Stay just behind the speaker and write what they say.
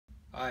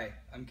Hi,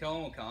 I'm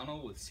Kellen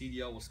O'Connell with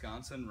CDL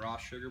Wisconsin,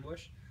 Roth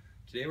Sugarbush.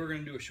 Today we're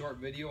going to do a short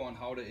video on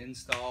how to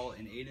install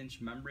an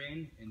 8-inch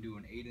membrane into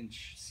an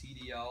 8-inch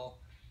CDL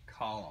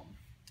column.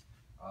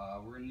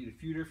 We're going to need a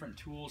few different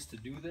tools to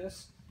do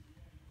this.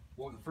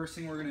 The first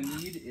thing we're going to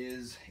need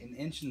is an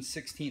 1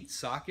 16"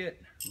 socket,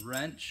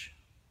 wrench,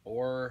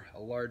 or a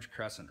large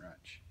crescent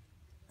wrench.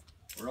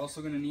 We're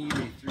also going to need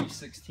a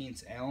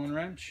 3/16 Allen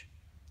wrench.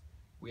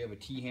 We have a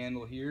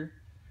T-handle here.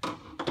 We're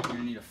going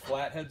to need a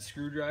flathead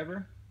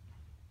screwdriver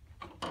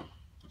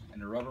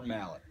and a rubber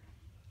mallet.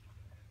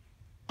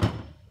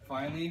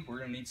 Finally, we're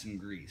going to need some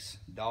grease,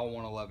 Dow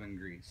 111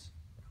 grease.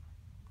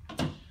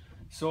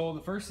 So the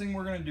first thing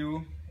we're going to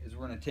do is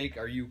we're going to take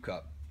our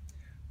U-cup.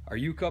 Our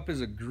U-cup is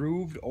a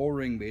grooved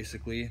O-ring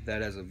basically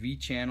that has a V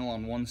channel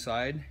on one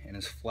side and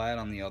is flat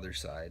on the other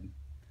side.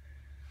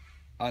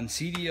 On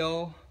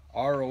CDL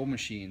RO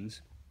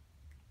machines,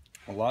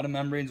 a lot of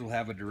membranes will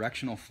have a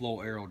directional flow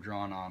arrow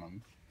drawn on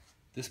them.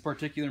 This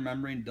particular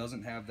membrane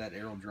doesn't have that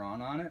arrow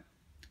drawn on it,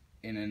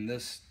 and in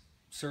this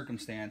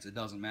circumstance it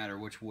doesn't matter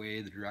which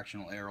way the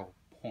directional arrow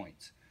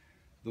points.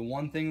 The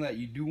one thing that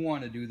you do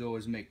want to do though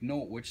is make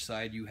note which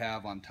side you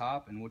have on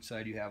top and which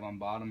side you have on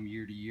bottom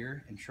year to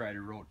year, and try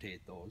to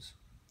rotate those.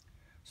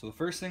 So the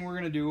first thing we're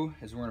going to do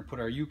is we're going to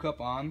put our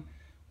U-cup on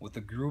with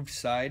the grooved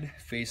side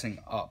facing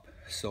up.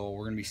 So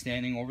we're going to be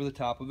standing over the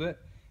top of it,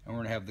 and we're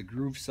going to have the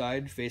grooved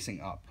side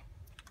facing up.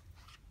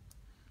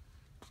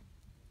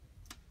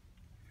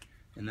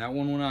 And that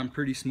one went on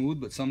pretty smooth,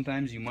 but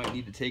sometimes you might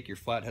need to take your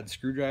flathead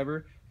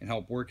screwdriver and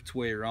help work its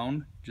way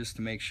around just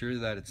to make sure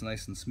that it's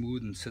nice and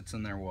smooth and sits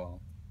in there well.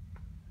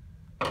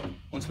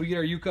 Once we get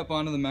our U-cup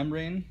onto the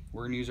membrane,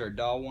 we're going to use our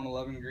Dow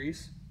 111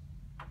 grease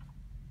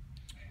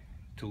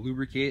to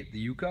lubricate the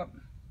U-cup.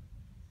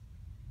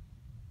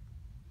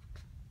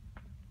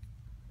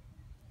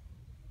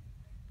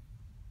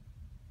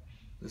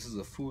 This is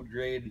a food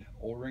grade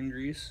O-ring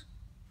grease.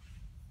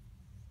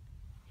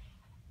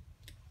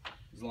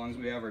 As long as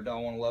we have our Dow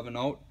 111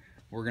 out,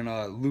 we're going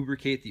to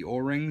lubricate the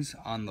O-rings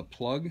on the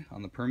plug,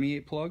 on the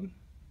permeate plug.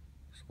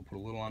 So we'll put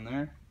a little on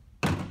there.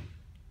 And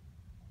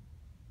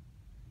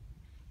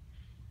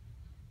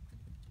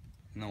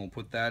then we'll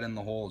put that in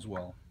the hole as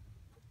well.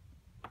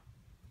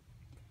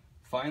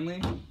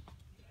 Finally,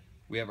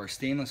 we have our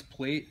stainless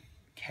plate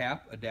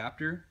cap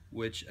adapter,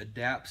 which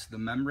adapts the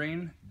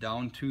membrane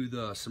down to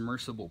the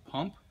submersible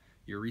pump,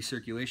 your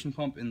recirculation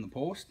pump in the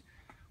post.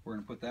 We're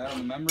going to put that on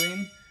the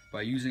membrane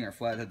by using our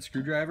flathead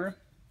screwdriver.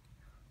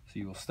 So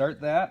you will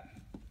start that,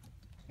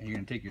 and you're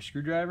going to take your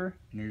screwdriver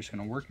and you're just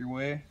going to work your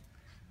way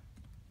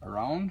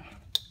around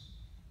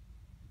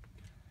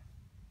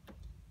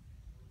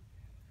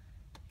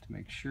to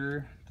make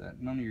sure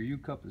that none of your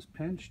U-cup is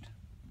pinched.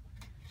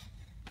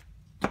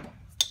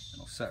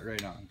 It'll set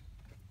right on.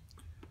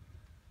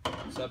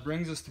 So that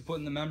brings us to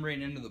putting the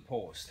membrane into the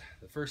post.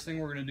 The first thing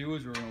we're going to do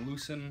is we're going to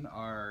loosen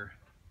our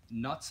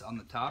nuts on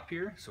the top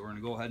here. So we're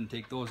going to go ahead and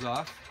take those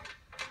off.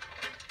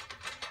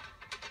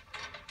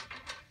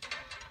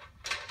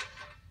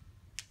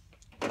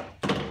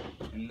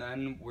 And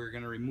then we're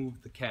going to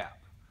remove the cap.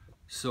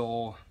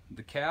 So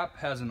the cap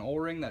has an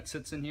O-ring that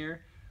sits in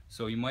here,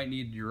 so you might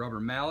need your rubber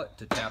mallet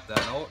to tap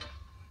that out.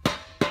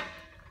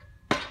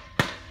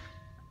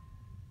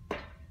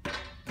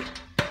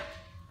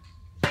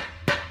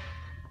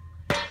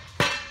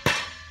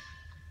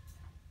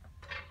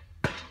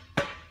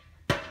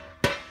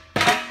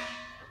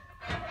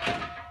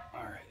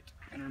 Alright,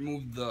 and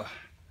remove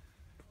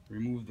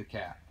the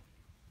cap.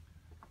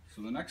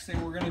 So the next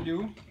thing we're going to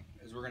do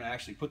is we're going to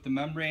actually put the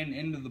membrane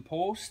into the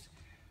post.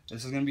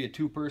 This is going to be a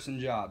two-person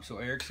job. So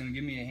Eric's going to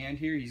give me a hand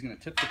here. He's going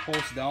to tip the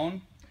post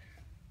down.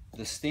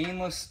 The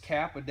stainless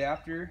cap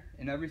adapter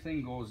and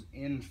everything goes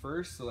in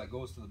first, so that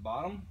goes to the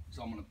bottom.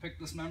 So I'm going to pick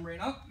this membrane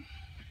up.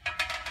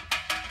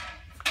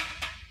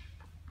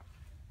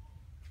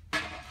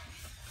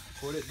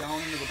 Put it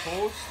down into the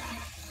post.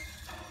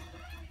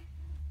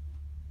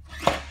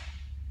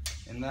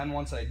 And then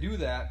once I do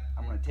that,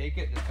 I'm going to take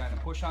it, just kind of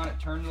push on it,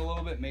 turn it a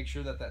little bit, make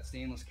sure that that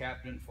stainless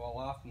cap didn't fall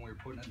off when we were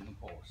putting it in the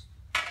post.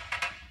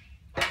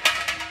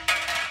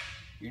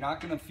 You're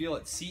not going to feel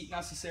it seat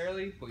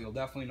necessarily, but you'll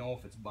definitely know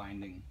if it's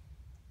binding.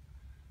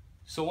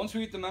 So once we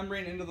get the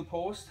membrane into the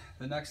post,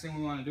 the next thing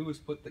we want to do is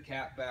put the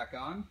cap back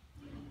on.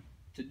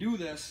 To do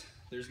this,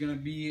 there's going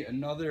to be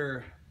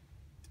another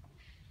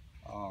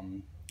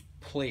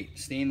plate,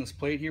 stainless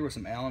plate here with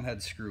some Allen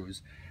head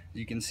screws.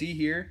 You can see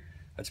here,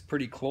 that's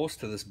pretty close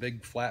to this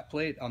big flat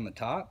plate on the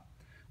top.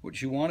 What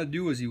you want to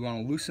do is you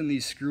want to loosen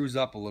these screws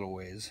up a little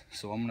ways.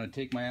 So I'm going to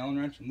take my Allen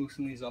wrench and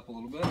loosen these up a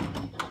little bit.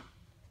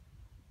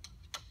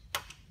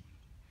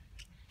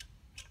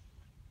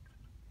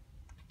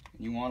 And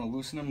you want to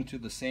loosen them to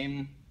the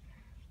same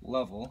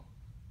level,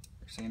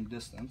 or same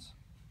distance.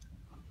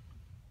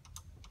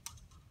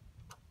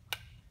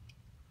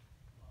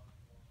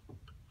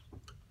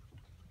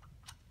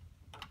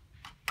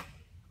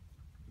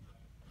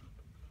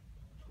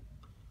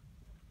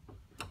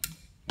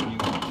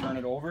 Turn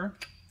it over,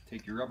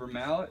 take your rubber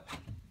mallet,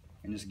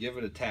 and just give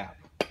it a tap.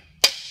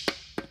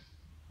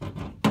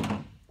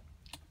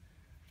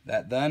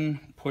 that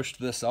then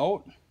pushed this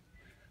out.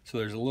 So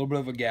there's a little bit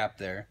of a gap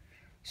there.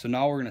 So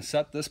now we're going to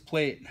set this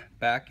plate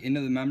back into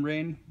the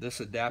membrane. This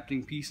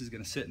adapting piece is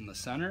going to sit in the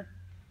center.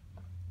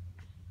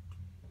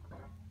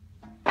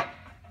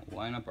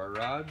 Line up our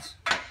rods.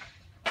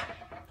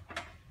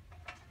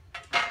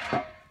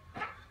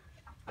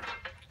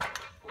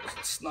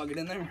 Snug it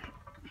in there.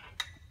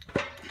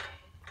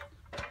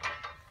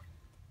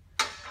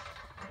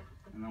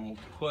 And then we'll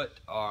put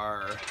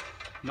our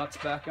nuts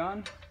back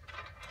on.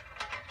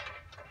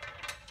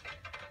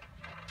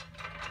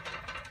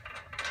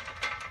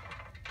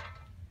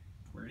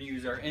 We're going to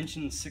use our 1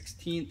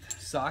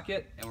 1/16"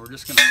 socket, and we're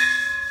just going to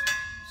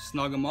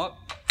snug them up.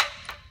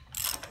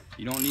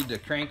 You don't need to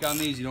crank on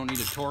these, you don't need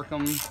to torque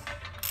them,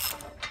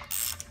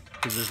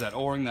 because there's that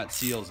O-ring that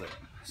seals it.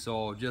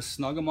 So just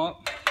snug them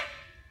up.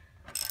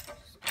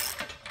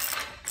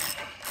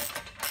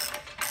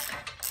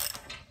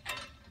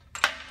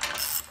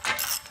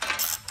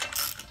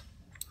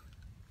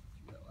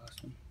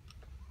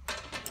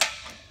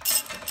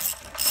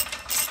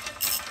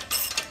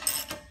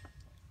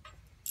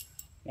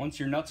 Once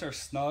your nuts are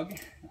snug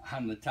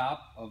on the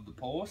top of the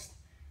post,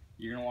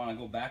 you're going to want to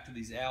go back to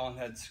these Allen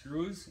head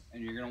screws,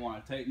 and you're going to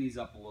want to tighten these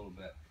up a little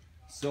bit.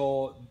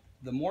 So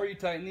the more you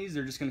tighten these,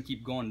 they're just going to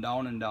keep going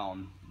down and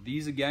down.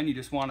 These, again, you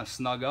just want to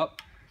snug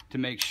up to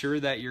make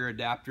sure that your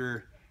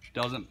adapter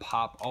doesn't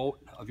pop out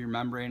of your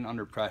membrane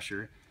under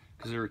pressure,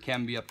 because there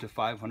can be up to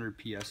 500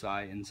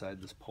 psi inside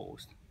this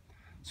post.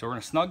 So we're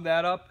going to snug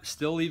that up,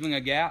 still leaving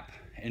a gap,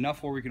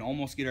 enough where we can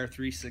almost get our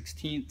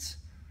 3/16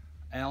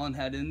 Allen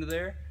head into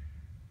there.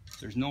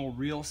 There's no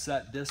real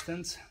set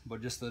distance,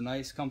 but just a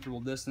nice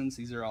comfortable distance.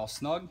 These are all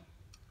snug.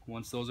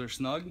 Once those are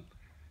snug,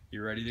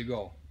 you're ready to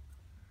go.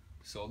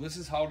 So this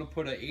is how to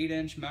put an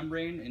 8-inch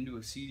membrane into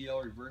a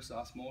CDL reverse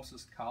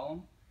osmosis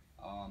column.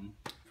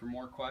 For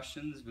more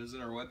questions,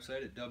 visit our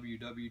website at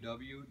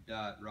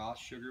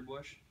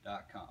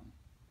www.rothsugarbush.com.